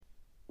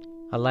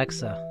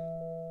Alexa,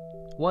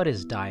 what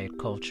is diet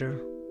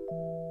culture?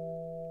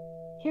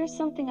 Here's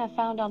something I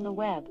found on the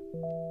web.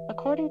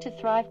 According to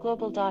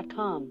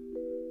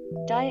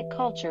ThriveGlobal.com, diet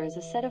culture is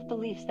a set of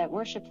beliefs that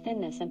worship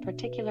thinness and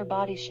particular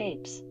body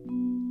shapes.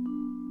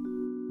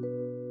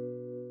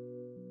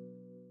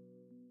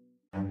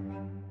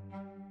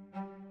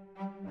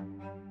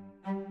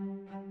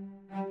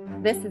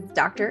 This is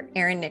Dr.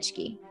 Erin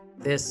Nitschke.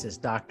 This is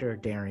Dr.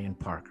 Darian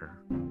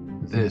Parker.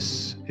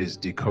 This is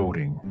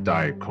Decoding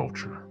Diet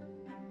Culture.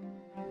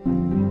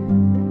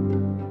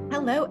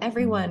 Hello,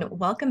 everyone.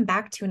 Welcome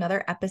back to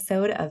another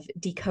episode of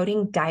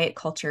Decoding Diet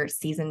Culture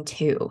Season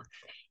 2.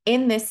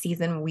 In this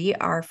season, we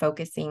are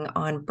focusing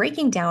on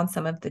breaking down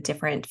some of the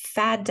different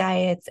fad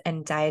diets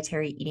and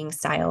dietary eating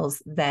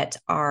styles that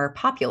are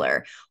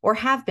popular or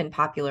have been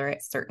popular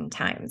at certain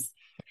times.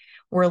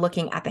 We're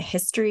looking at the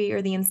history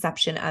or the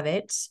inception of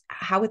it,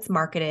 how it's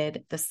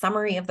marketed, the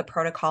summary of the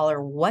protocol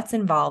or what's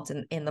involved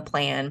in the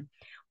plan,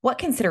 what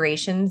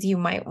considerations you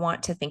might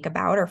want to think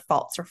about or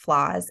faults or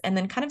flaws, and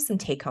then kind of some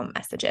take-home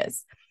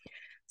messages.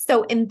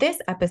 So in this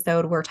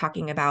episode, we're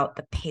talking about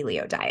the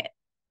paleo diet.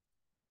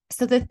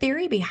 So the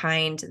theory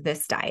behind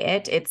this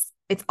diet, it's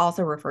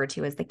also referred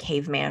to as the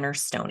caveman or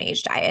Stone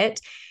Age diet,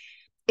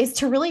 is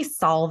to really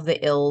solve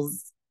the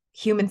ills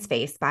humans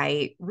face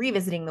by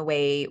revisiting the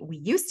way we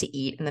used to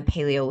eat in the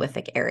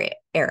Paleolithic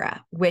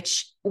era,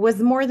 which was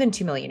more than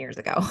 2 million years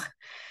ago.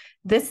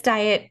 This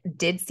diet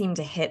did seem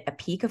to hit a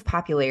peak of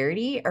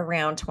popularity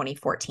around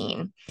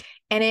 2014,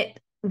 and it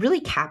really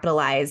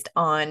capitalized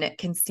on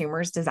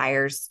consumers'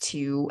 desires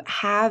to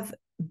have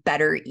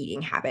better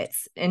eating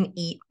habits and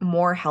eat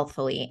more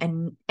healthfully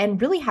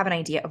and really have an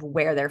idea of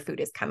where their food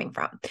is coming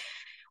from.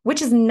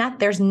 Which is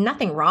there's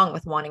nothing wrong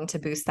with wanting to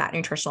boost that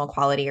nutritional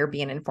quality or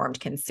be an informed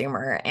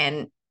consumer.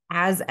 And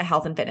as a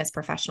health and fitness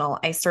professional,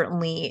 I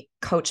certainly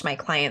coach my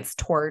clients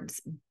towards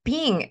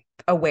being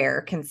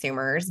aware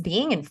consumers,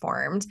 being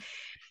informed,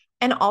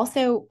 and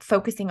also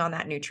focusing on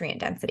that nutrient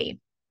density.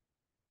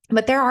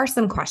 But there are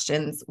some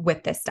questions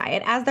with this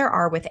diet, as there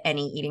are with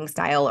any eating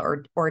style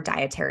or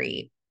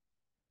dietary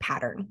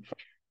pattern.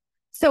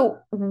 So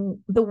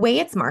the way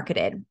it's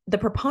marketed, the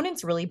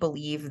proponents really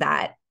believe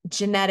that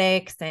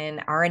genetics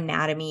and our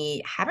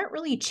anatomy haven't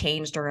really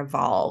changed or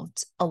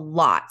evolved a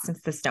lot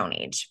since the Stone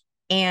Age.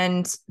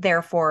 And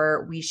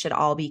therefore, we should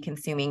all be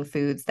consuming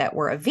foods that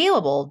were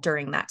available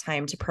during that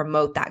time to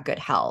promote that good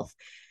health.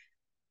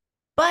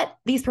 But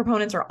these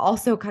proponents are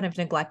also kind of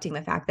neglecting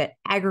the fact that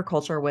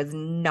agriculture was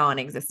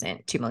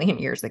non-existent 2 million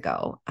years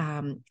ago.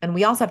 And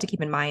we also have to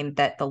keep in mind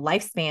that the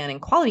lifespan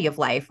and quality of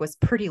life was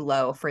pretty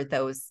low for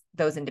those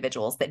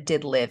individuals that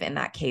did live in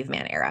that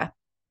caveman era.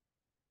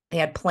 They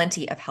had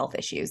plenty of health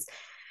issues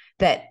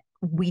that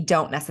we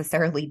don't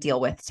necessarily deal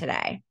with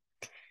today.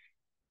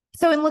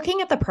 So in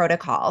looking at the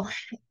protocol,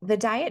 the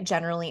diet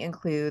generally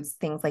includes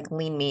things like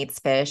lean meats,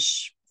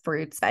 fish,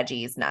 fruits,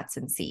 veggies, nuts,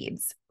 and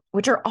seeds,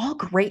 which are all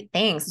great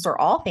things. Those are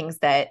all things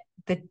that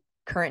the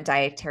current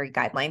dietary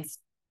guidelines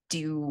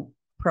do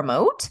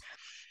promote.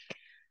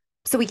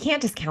 So we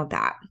can't discount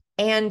that.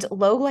 And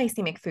low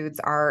glycemic foods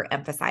are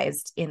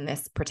emphasized in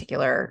this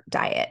particular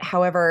diet.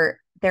 However,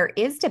 there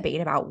is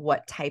debate about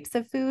what types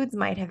of foods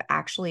might have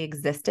actually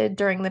existed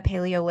during the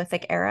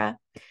Paleolithic era,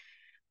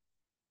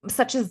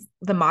 such as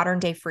the modern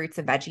day fruits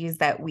and veggies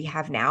that we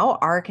have now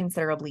are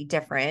considerably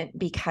different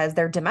because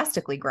they're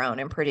domestically grown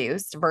and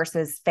produced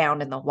versus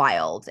found in the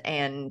wild.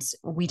 And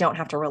we don't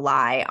have to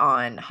rely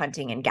on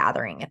hunting and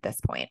gathering at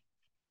this point.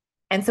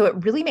 And so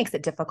it really makes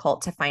it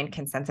difficult to find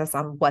consensus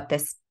on what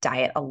this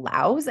diet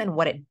allows and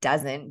what it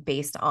doesn't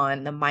based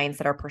on the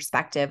mindset or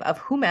perspective of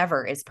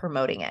whomever is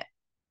promoting it.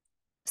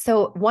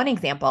 So one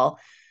example,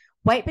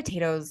 white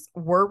potatoes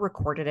were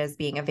recorded as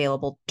being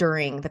available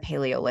during the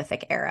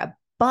Paleolithic era,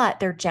 but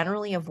they're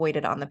generally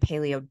avoided on the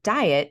paleo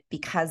diet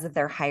because of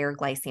their higher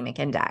glycemic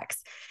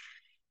index.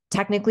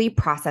 Technically,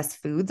 processed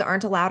foods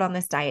aren't allowed on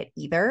this diet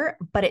either,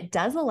 but it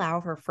does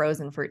allow for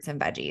frozen fruits and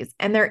veggies.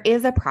 And there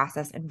is a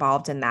process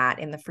involved in that,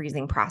 in the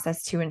freezing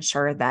process, to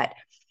ensure that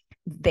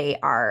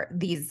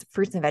these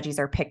fruits and veggies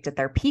are picked at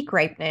their peak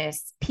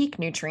ripeness, peak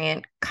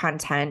nutrient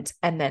content,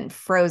 and then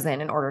frozen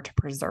in order to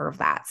preserve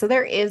that. So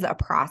there is a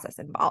process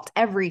involved.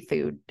 Every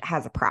food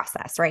has a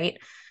process, right?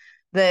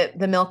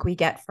 The milk we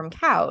get from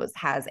cows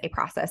has a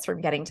process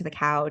from getting to the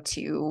cow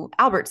to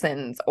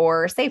Albertsons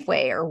or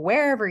Safeway or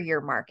wherever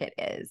your market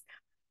is.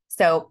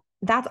 So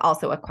that's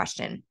also a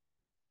question.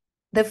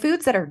 The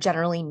foods that are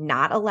generally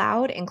not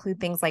allowed include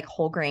things like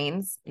whole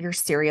grains, your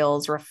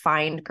cereals,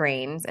 refined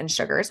grains, and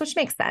sugars, which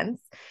makes sense.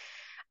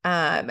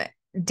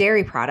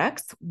 Dairy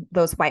products,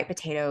 those white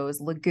potatoes,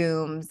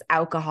 legumes,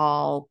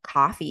 alcohol,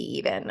 coffee,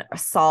 even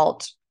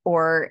salt,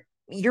 or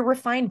your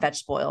refined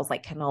vegetable oils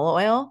like canola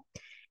oil.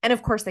 And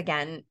of course,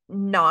 again,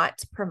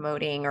 not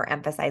promoting or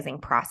emphasizing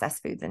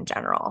processed foods in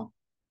general.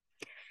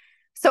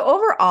 So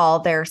overall,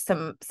 there's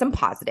some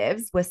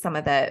positives with some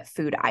of the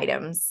food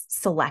items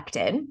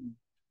selected,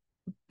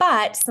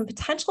 but some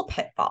potential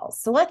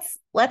pitfalls. So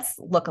let's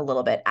look a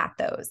little bit at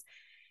those.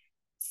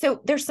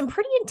 So there's some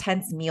pretty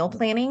intense meal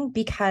planning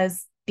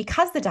because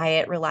because the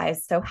diet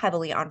relies so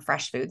heavily on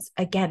fresh foods.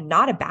 Again,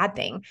 not a bad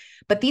thing,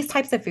 but these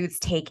types of foods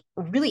take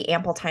really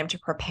ample time to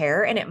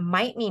prepare, and it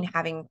might mean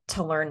having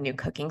to learn new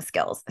cooking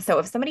skills. So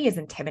if somebody is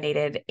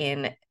intimidated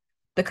in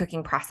the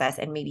cooking process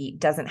and maybe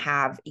doesn't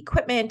have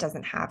equipment,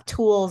 doesn't have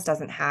tools,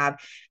 doesn't have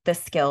the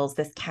skills,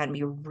 this can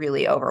be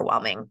really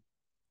overwhelming.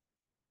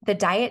 The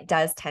diet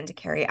does tend to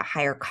carry a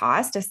higher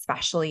cost,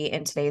 especially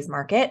in today's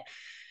market.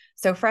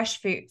 So fresh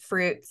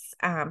fruits,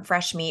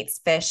 fresh meats,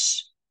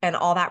 fish, and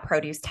all that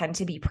produce tend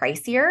to be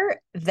pricier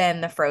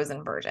than the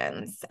frozen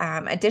versions.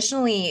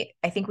 Additionally,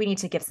 I think we need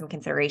to give some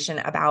consideration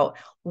about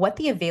what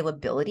the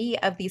availability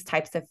of these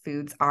types of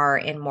foods are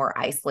in more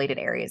isolated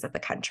areas of the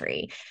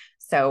country.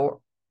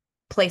 So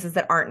places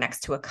that aren't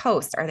next to a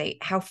coast,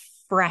 how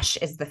fresh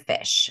is the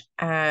fish?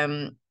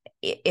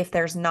 If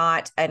there's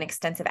not an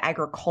extensive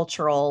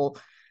agricultural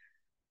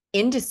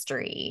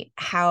industry,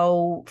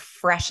 how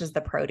fresh is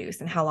the produce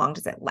and how long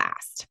does it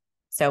last?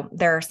 So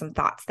there are some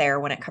thoughts there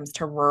when it comes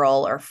to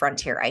rural or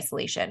frontier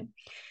isolation.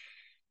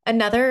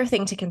 Another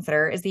thing to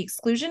consider is the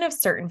exclusion of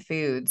certain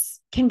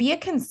foods can be a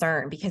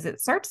concern because it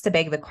starts to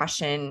beg the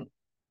question,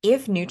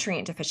 if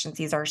nutrient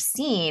deficiencies are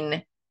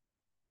seen,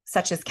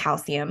 such as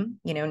calcium,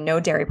 no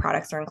dairy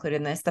products are included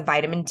in this, the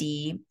vitamin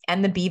D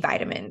and the B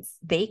vitamins,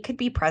 they could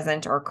be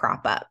present or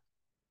crop up.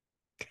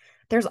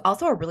 There's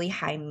also a really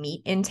high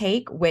meat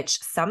intake, which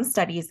some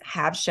studies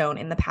have shown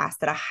in the past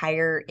that a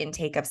higher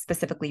intake of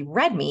specifically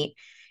red meat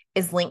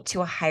is linked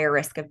to a higher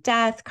risk of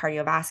death,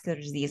 cardiovascular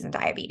disease, and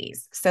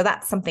diabetes. So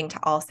that's something to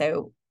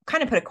also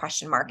kind of put a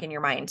question mark in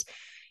your mind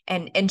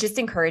and just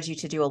encourage you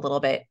to do a little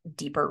bit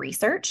deeper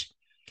research.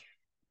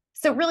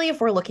 So really, if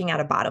we're looking at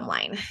a bottom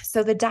line,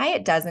 so the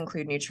diet does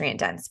include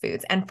nutrient-dense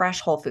foods and fresh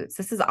whole foods.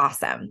 This is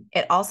awesome.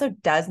 It also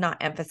does not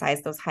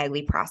emphasize those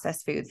highly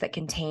processed foods that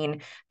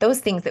contain those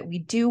things that we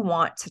do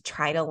want to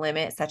try to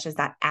limit, such as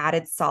that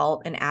added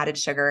salt and added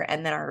sugar,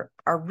 and then are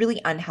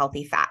really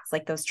unhealthy fats,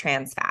 like those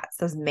trans fats,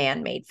 those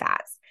man-made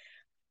fats.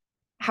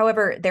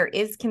 However, there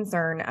is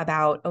concern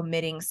about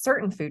omitting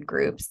certain food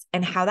groups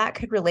and how that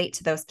could relate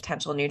to those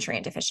potential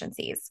nutrient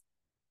deficiencies.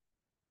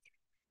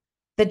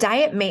 The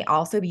diet may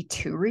also be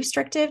too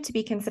restrictive to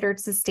be considered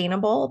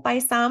sustainable by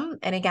some.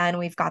 And again,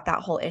 we've got that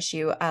whole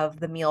issue of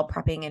the meal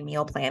prepping and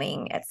meal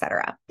planning, et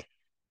cetera.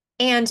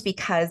 And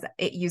because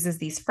it uses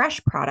these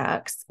fresh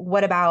products,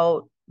 what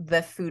about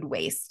the food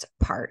waste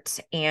part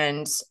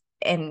and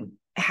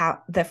how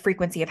the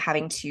frequency of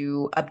having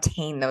to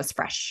obtain those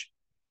fresh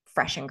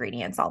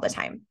ingredients all the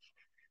time?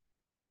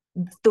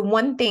 The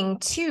one thing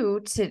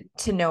too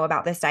to know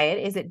about this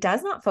diet is it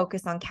does not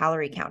focus on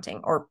calorie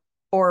counting or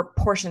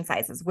portion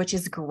sizes, which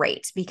is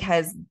great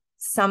because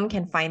some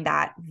can find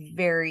that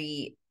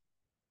very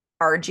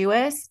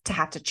arduous to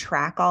have to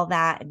track all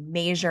that and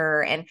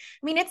measure. And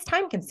it's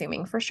time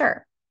consuming for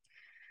sure.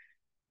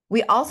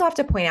 We also have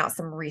to point out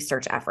some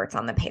research efforts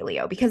on the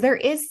paleo because there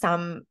is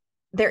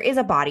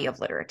a body of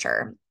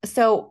literature.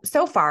 So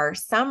far,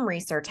 some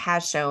research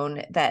has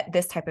shown that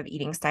this type of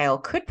eating style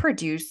could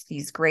produce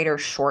these greater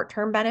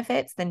short-term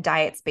benefits than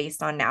diets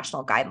based on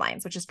national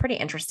guidelines, which is pretty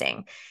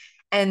interesting.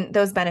 And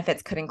those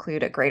benefits could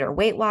include a greater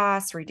weight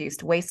loss,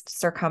 reduced waist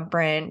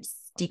circumference,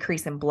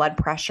 decrease in blood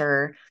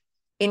pressure,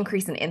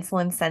 increase in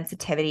insulin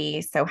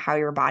sensitivity, so how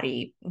your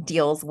body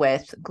deals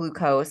with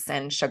glucose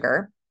and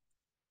sugar,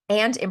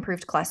 and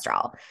improved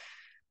cholesterol.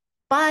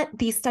 But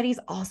these studies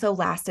also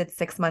lasted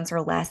 6 months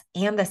or less,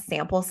 and the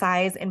sample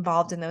size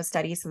involved in those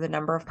studies, so the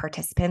number of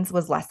participants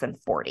was less than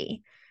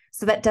 40.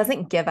 So that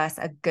doesn't give us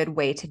a good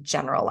way to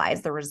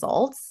generalize the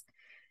results.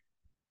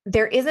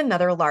 There is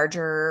another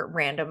larger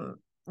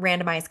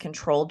randomized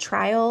controlled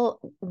trial,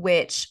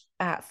 which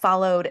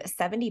followed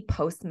 70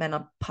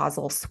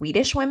 postmenopausal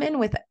Swedish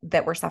women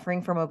that were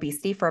suffering from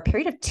obesity for a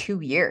period of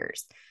 2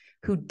 years,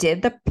 who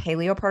did the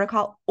paleo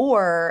protocol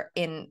or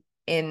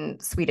in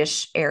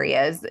Swedish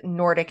areas,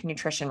 Nordic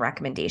Nutrition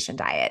Recommendation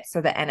Diet,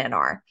 so the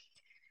NNR.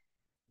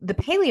 The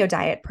paleo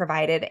diet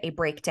provided a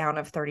breakdown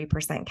of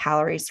 30%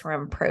 calories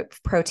from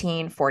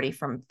protein,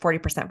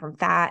 40% from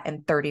fat,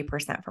 and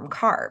 30% from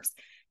carbs.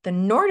 The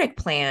Nordic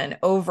plan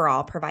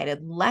overall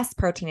provided less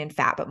protein and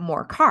fat, but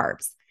more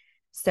carbs.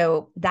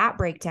 So that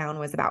breakdown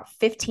was about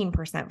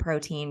 15%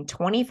 protein,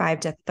 25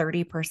 to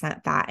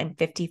 30% fat, and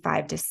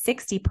 55 to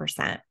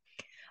 60%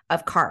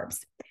 of carbs.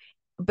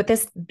 But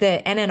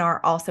the NNR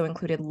also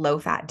included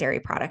low-fat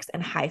dairy products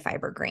and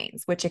high-fiber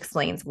grains, which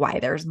explains why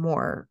there's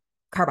more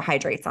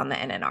carbohydrates on the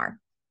NNR.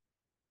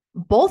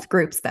 Both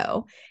groups,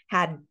 though,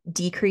 had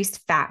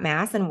decreased fat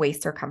mass and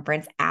waist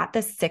circumference at the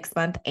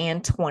 6-month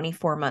and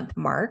 24-month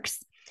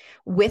marks,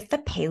 with the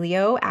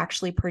paleo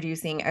actually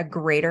producing a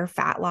greater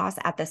fat loss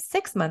at the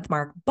 6-month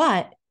mark,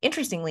 but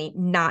interestingly,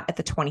 not at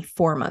the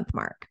 24-month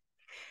mark.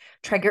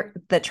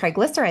 The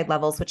triglyceride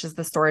levels, which is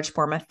the storage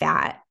form of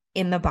fat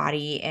in the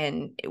body,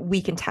 and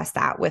we can test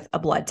that with a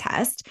blood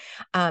test,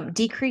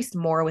 decreased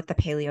more with the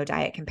paleo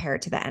diet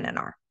compared to the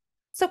NNR.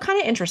 So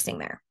kind of interesting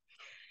there.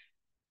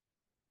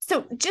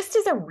 So just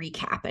as a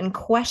recap and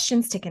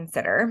questions to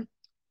consider,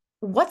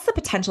 what's the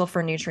potential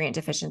for nutrient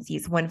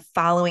deficiencies when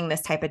following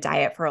this type of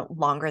diet for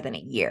longer than a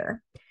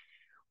year?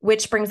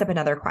 Which brings up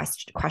another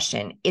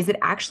question. Is it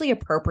actually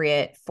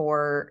appropriate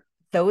for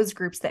those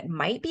groups that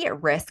might be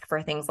at risk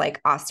for things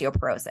like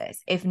osteoporosis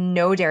if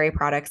no dairy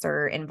products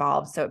are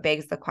involved? So it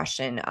begs the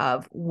question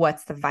of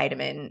what's the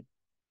vitamin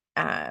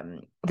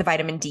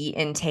D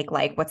intake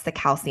like? What's the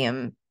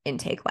calcium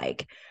intake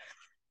like?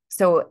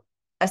 So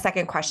a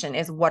second question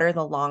is, what are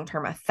the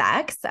long-term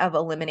effects of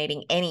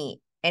eliminating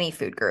any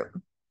food group?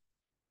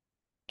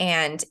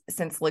 And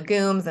since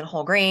legumes and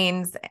whole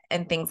grains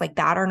and things like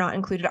that are not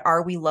included,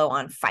 are we low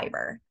on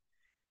fiber?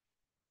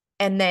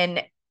 And then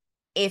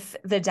if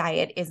the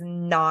diet is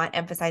not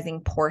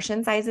emphasizing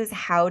portion sizes,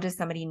 how does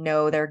somebody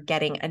know they're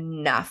getting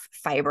enough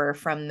fiber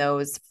from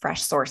those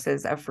fresh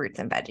sources of fruits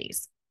and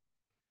veggies?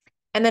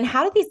 And then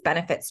how do these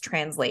benefits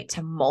translate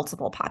to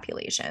multiple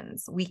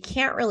populations? We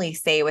can't really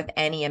say with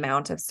any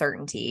amount of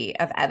certainty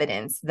of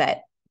evidence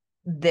that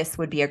this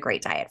would be a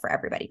great diet for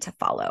everybody to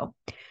follow.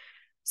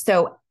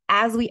 So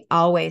as we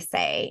always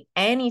say,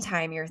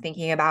 anytime you're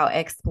thinking about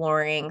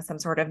exploring some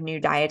sort of new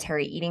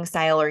dietary eating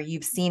style, or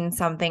you've seen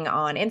something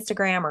on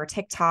Instagram or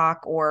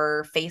TikTok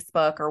or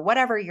Facebook or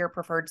whatever your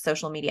preferred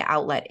social media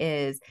outlet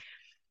is,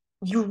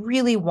 you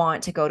really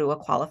want to go to a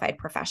qualified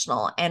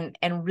professional. And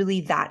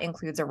really that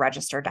includes a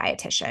registered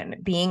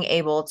dietitian, being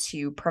able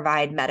to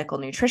provide medical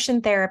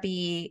nutrition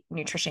therapy,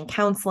 nutrition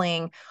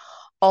counseling,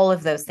 all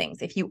of those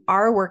things. If you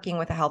are working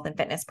with a health and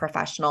fitness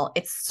professional,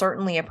 it's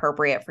certainly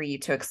appropriate for you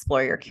to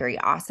explore your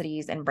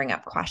curiosities and bring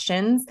up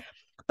questions,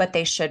 but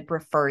they should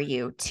refer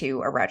you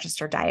to a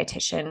registered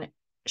dietitian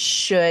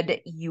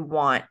should you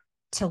want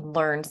to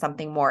learn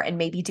something more and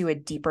maybe do a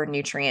deeper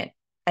nutrient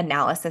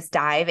analysis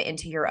dive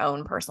into your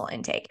own personal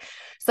intake.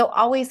 So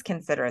always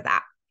consider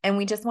that. And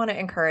we just want to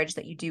encourage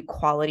that you do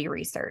quality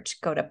research.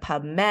 Go to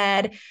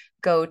PubMed,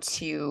 go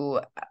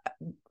to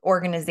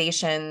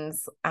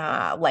organizations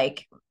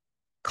like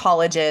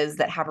colleges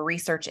that have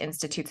research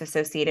institutes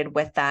associated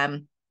with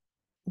them.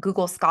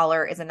 Google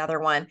Scholar is another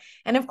one.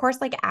 And of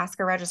course, like ask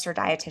a registered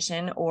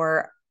dietitian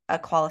or a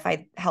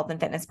qualified health and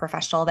fitness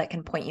professional that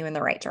can point you in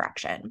the right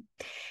direction.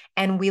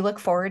 And we look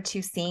forward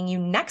to seeing you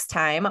next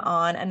time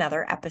on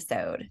another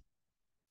episode.